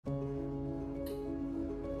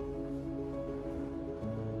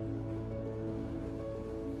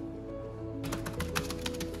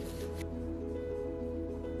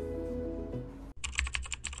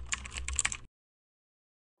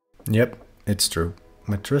Yep, it's true.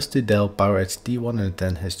 My trusty Dell PowerEdge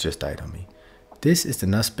T110 has just died on me. This is the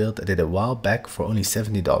NAS build I did a while back for only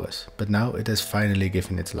 $70, but now it has finally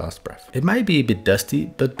given its last breath. It might be a bit dusty,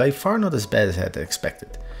 but by far not as bad as I had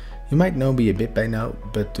expected. You might know me a bit by now,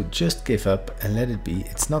 but to just give up and let it be,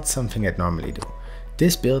 it's not something I'd normally do.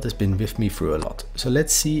 This build has been with me through a lot, so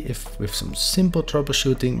let's see if with some simple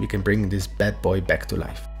troubleshooting we can bring this bad boy back to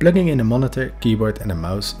life. Plugging in a monitor, keyboard and a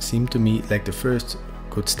mouse seemed to me like the first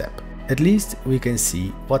good step. At least we can see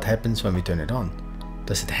what happens when we turn it on.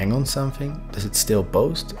 Does it hang on something? Does it still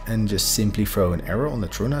boast and just simply throw an error on the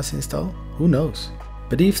TrueNas install? Who knows?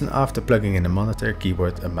 But even after plugging in a monitor,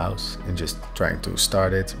 keyboard and mouse and just trying to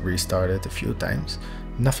start it, restart it a few times,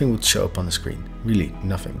 nothing would show up on the screen. Really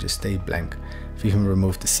nothing, just stayed blank. I've even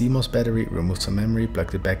removed the CMOS battery, removed some memory,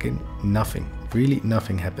 plugged it back in, nothing. Really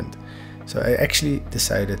nothing happened. So I actually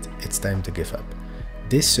decided it's time to give up.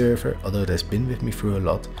 This server, although it has been with me through a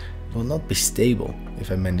lot, will not be stable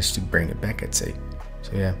if I manage to bring it back, I'd say.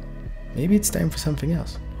 So yeah, maybe it's time for something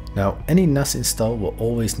else. Now, any NAS install will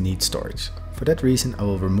always need storage. For that reason, I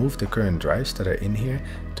will remove the current drives that are in here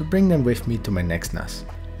to bring them with me to my next NAS.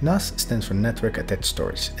 NAS stands for Network Attached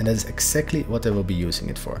Storage, and that is exactly what I will be using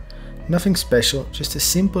it for. Nothing special, just a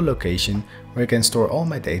simple location where I can store all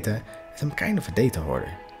my data, as I'm kind of a data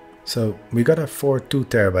hoarder. So we got our 4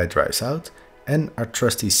 2TB drives out and our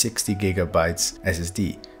trusty 60GB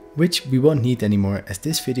SSD, which we won't need anymore as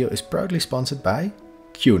this video is proudly sponsored by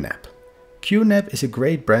QNAP. QNAP is a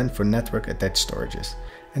great brand for network attached storages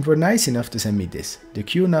and were nice enough to send me this, the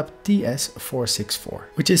QNAP TS-464,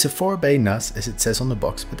 which is a 4-bay NAS as it says on the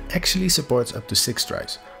box, but actually supports up to 6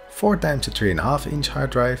 drives, 4 times a 3.5-inch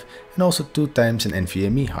hard drive and also 2 times an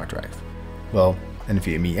NVMe hard drive. Well,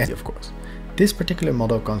 NVMe SD of course. This particular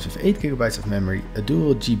model comes with 8GB of memory, a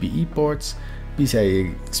dual GBE ports,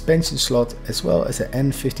 PCIe expansion slot as well as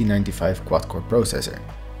an N5095 quad-core processor.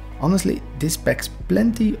 Honestly, this packs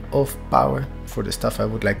plenty of power for the stuff I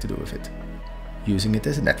would like to do with it, using it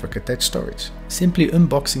as a network attached storage. Simply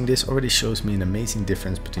unboxing this already shows me an amazing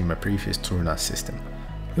difference between my previous TrueNas system.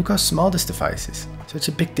 Look how small this device is, such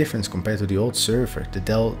a big difference compared to the old server, the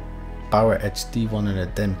Dell PowerEdge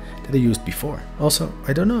T110 that I used before. Also,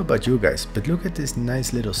 I don't know about you guys, but look at this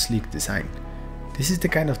nice little sleek design. This is the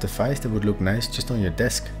kind of device that would look nice just on your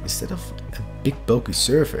desk instead of a big bulky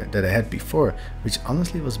server that I had before, which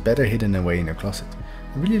honestly was better hidden away in a closet.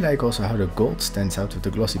 I really like also how the gold stands out with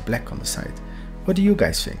the glossy black on the side. What do you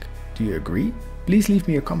guys think? Do you agree? Please leave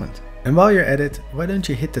me a comment. And while you're at it, why don't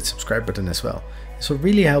you hit that subscribe button as well? This will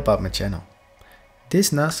really help out my channel.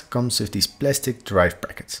 This NAS comes with these plastic drive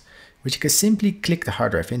brackets, which you can simply click the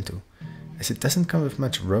hard drive into. As it doesn't come with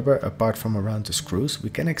much rubber apart from around the screws, we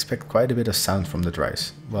can expect quite a bit of sound from the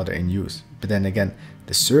drives while they're in use. But then again,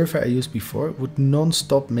 the server I used before would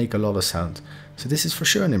non-stop make a lot of sound, so this is for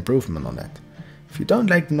sure an improvement on that. If you don't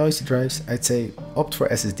like the noisy drives, I'd say opt for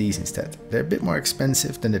SSDs instead. They're a bit more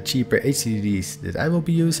expensive than the cheaper HDDs that I will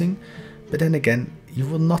be using, but then again, you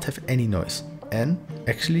will not have any noise and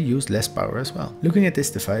actually use less power as well. Looking at this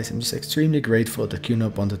device, I'm just extremely grateful that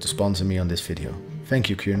QNAP wanted to sponsor me on this video. Thank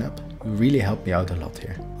you QNAP, you really helped me out a lot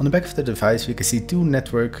here. On the back of the device we can see 2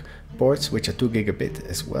 network ports which are 2GB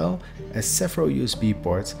as well as several USB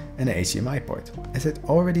ports and an HDMI port. As I'd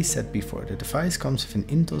already said before, the device comes with an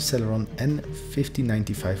Intel Celeron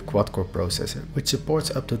N5095 quad-core processor which supports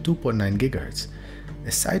up to 2.9 GHz.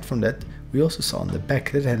 Aside from that, we also saw on the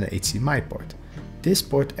back that it had an HDMI port. This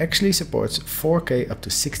port actually supports 4K up to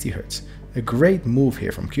 60Hz. A great move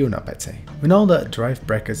here from QNAP, I'd say. When all the drive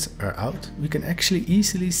brackets are out, we can actually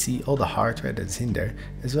easily see all the hardware that's in there,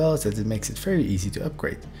 as well as that it makes it very easy to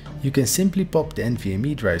upgrade. You can simply pop the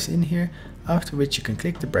NVMe drives in here, after which you can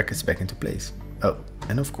click the brackets back into place. Oh,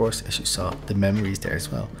 and of course, as you saw, the memory is there as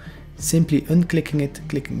well. Simply unclicking it,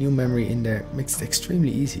 clicking new memory in there, makes it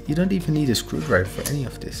extremely easy. You don't even need a screwdriver for any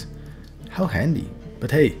of this. How handy.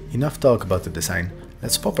 But hey, enough talk about the design.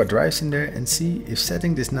 Let's pop our drives in there and see if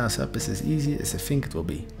setting this NAS up is as easy as I think it will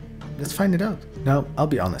be. Let's find it out. Now, I'll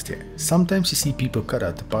be honest here. Sometimes you see people cut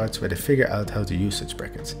out the parts where they figure out how to use such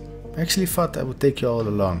brackets. I actually thought I would take you all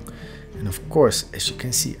along. And of course, as you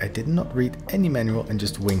can see, I did not read any manual and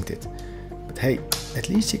just winged it. But hey, at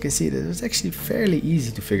least you can see that it was actually fairly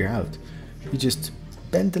easy to figure out. You just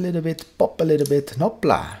bend a little bit, pop a little bit, and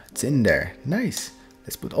hopla, it's in there. Nice.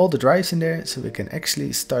 Let's put all the drives in there so we can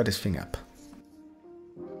actually start this thing up.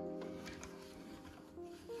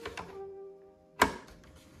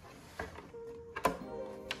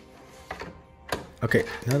 Okay,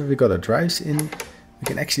 now that we got our drives in, we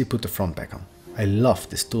can actually put the front back on. I love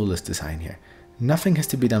this toolless design here. Nothing has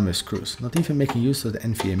to be done with screws, not even making use of the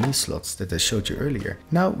NVMe slots that I showed you earlier.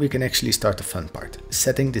 Now we can actually start the fun part,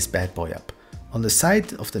 setting this bad boy up. On the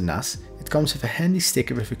side of the NAS, it comes with a handy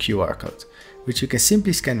sticker with a QR code, which you can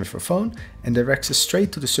simply scan with your phone and directs us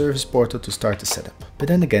straight to the service portal to start the setup. But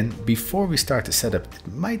then again, before we start the setup,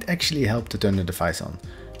 it might actually help to turn the device on.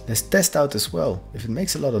 Let's test out as well, if it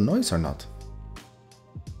makes a lot of noise or not.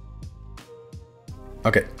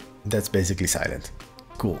 Okay, that's basically silent.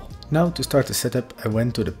 Cool. Now to start the setup, I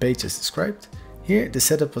went to the page as described. Here the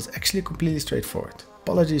setup was actually completely straightforward.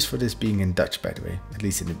 Apologies for this being in Dutch, by the way, at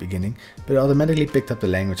least in the beginning, but it automatically picked up the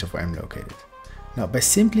language of where I'm located. Now by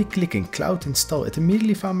simply clicking Cloud Install, it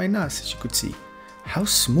immediately found my NAS, as you could see. How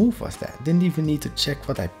smooth was that? Didn't even need to check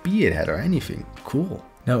what IP it had or anything. Cool.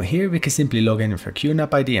 Now here we can simply log in with our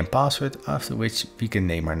QNAP ID and password, after which we can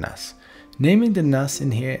name our NAS. Naming the NAS in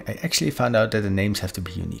here, I actually found out that the names have to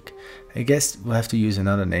be unique. I guess we'll have to use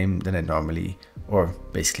another name than I normally, or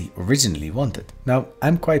basically originally wanted. Now,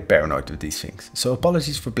 I'm quite paranoid with these things, so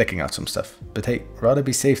apologies for blacking out some stuff. But hey, rather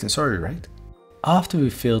be safe than sorry, right? After we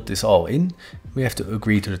filled this all in, we have to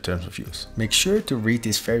agree to the terms of use. Make sure to read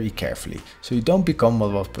this very carefully, so you don't become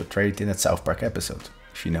what was portrayed in that South Park episode,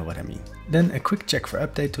 if you know what I mean. Then a quick check for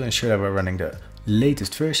update to ensure that we're running the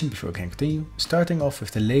latest version before we can continue. Starting off with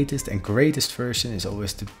the latest and greatest version is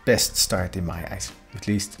always the best start in my eyes, at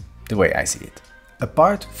least the way I see it.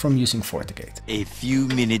 Apart from using FortiGate. A few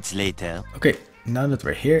minutes later. Okay, now that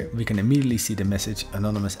we're here, we can immediately see the message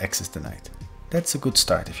anonymous access denied. That's a good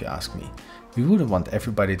start if you ask me. We wouldn't want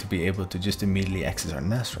everybody to be able to just immediately access our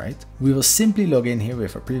NAS, right? We will simply log in here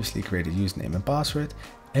with our previously created username and password,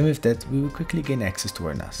 and with that we will quickly gain access to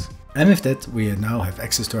our NAS. And with that we now have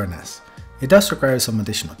access to our NAS. It does require some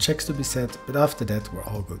additional checks to be set, but after that we're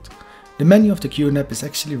all good. The menu of the QNAP is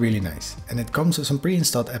actually really nice, and it comes with some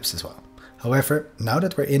pre-installed apps as well. However, now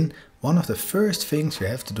that we're in, one of the first things we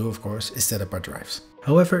have to do, of course, is set up our drives.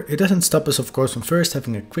 However, it doesn't stop us, of course, from first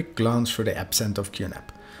having a quick glance through the app center of QNAP.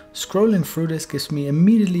 Scrolling through this gives me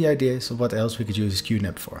immediately ideas of what else we could use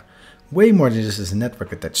QNAP for. Way more than just as a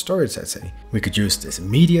network attached storage, I'd say. We could use it as a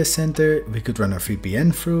media center, we could run our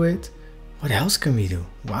VPN through it. What else can we do?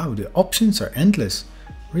 Wow, the options are endless.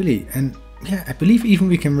 Really, and yeah, I believe even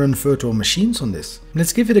we can run virtual machines on this.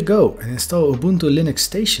 Let's give it a go and install Ubuntu Linux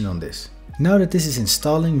Station on this. Now that this is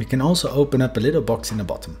installing, we can also open up a little box in the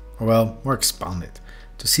bottom, or expand it,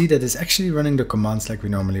 to see that it's actually running the commands like we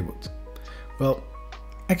normally would. Well,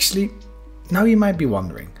 actually, now you might be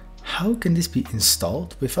wondering, how can this be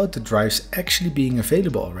installed without the drives actually being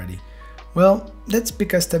available already? Well, that's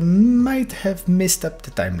because they might have messed up the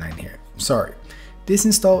timeline here. Sorry. This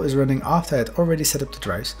install is running after I had already set up the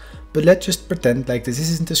drives, but let's just pretend like this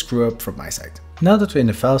isn't a screw up from my side. Now that we're in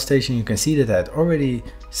the file station, you can see that I had already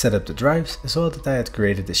set up the drives as well that I had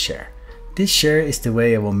created the share. This share is the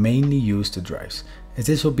way I will mainly use the drives, as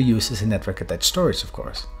this will be used as a network attached storage, of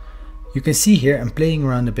course. You can see here I'm playing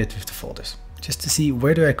around a bit with the folders, just to see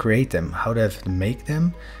where do I create them, how do I have to make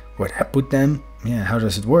them, where do I put them, yeah, how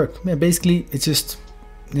does it work. Yeah, basically it's just,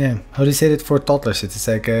 yeah, how do you say that for toddlers? It's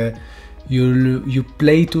like you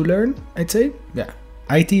play to learn, I'd say. Yeah,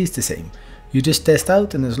 IT is the same. You just test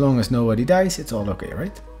out, and as long as nobody dies, it's all okay,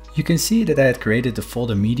 right? You can see that I had created the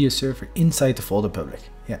folder media server inside the folder public.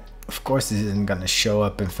 Yeah, of course this isn't gonna show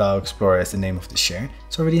up in File Explorer as the name of the share,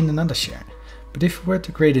 it's already in another share. But if we were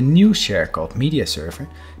to create a new share called media server,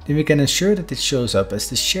 then we can ensure that it shows up as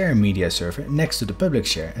the share media server next to the public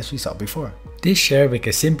share as we saw before. This share we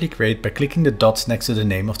can simply create by clicking the dots next to the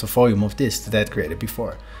name of the volume of disk that I had created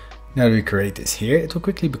before. Now that we create this here, it will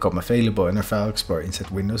quickly become available in our File Explorer inside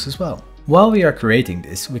Windows as well. While we are creating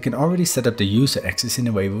this, we can already set up the user access in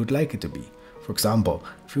the way we would like it to be. For example,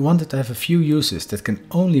 if we wanted to have a few users that can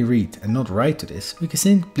only read and not write to this, we can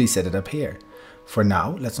simply set it up here. For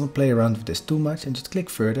now, let's not play around with this too much and just click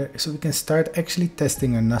further so we can start actually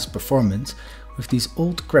testing our NAS performance with these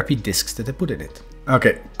old crappy disks that I put in it.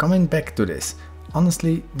 Okay, coming back to this.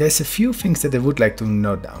 Honestly, there's a few things that I would like to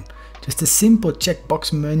note down. Just a simple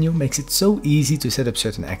checkbox menu makes it so easy to set up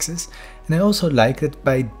certain access, and I also like that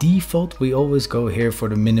by default we always go here for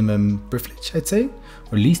the minimum privilege, I'd say,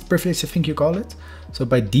 or least privilege I think you call it. So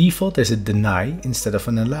by default there's a deny instead of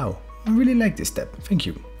an allow. I really like this step, thank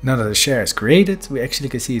you. Now that the share is created, we actually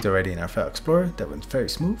can see it already in our File Explorer, that went very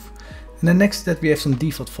smooth. And then next to that we have some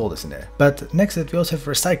default folders in there. But next to that we also have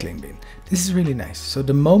a recycling bin. This is really nice. So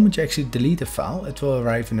the moment you actually delete a file, it will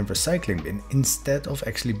arrive in a recycling bin instead of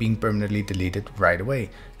actually being permanently deleted right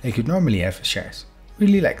away, like you normally have with shares.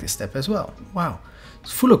 Really like this step as well. Wow,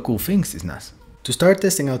 it's full of cool things, this NAS. To start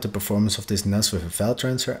testing out the performance of this NAS with a file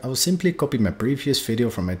transfer, I will simply copy my previous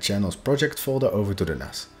video from my channel's project folder over to the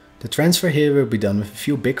NAS. The transfer here will be done with a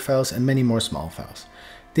few big files and many more small files.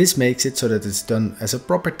 This makes it so that it's done as a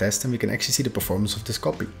proper test and we can actually see the performance of this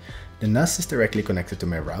copy. The NAS is directly connected to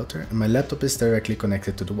my router and my laptop is directly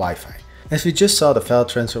connected to the Wi-Fi. As we just saw, the file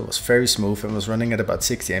transfer was very smooth and was running at about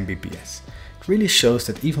 60 Mbps. It really shows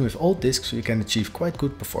that even with old disks we can achieve quite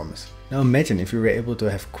good performance. Now imagine if we were able to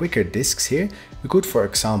have quicker disks here, we could for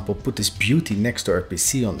example put this beauty next to our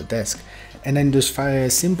PC on the desk and then just via a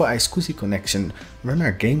simple iSCSI connection run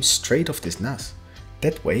our games straight off this NAS.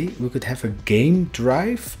 That way we could have a game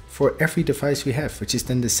drive for every device we have, which is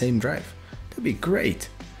then the same drive. That'd be great.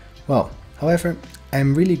 Well, however,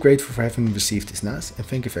 I'm really grateful for having received this NAS and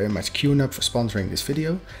thank you very much QNAP for sponsoring this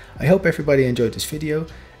video. I hope everybody enjoyed this video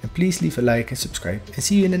and please leave a like and subscribe and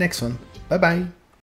see you in the next one. Bye bye.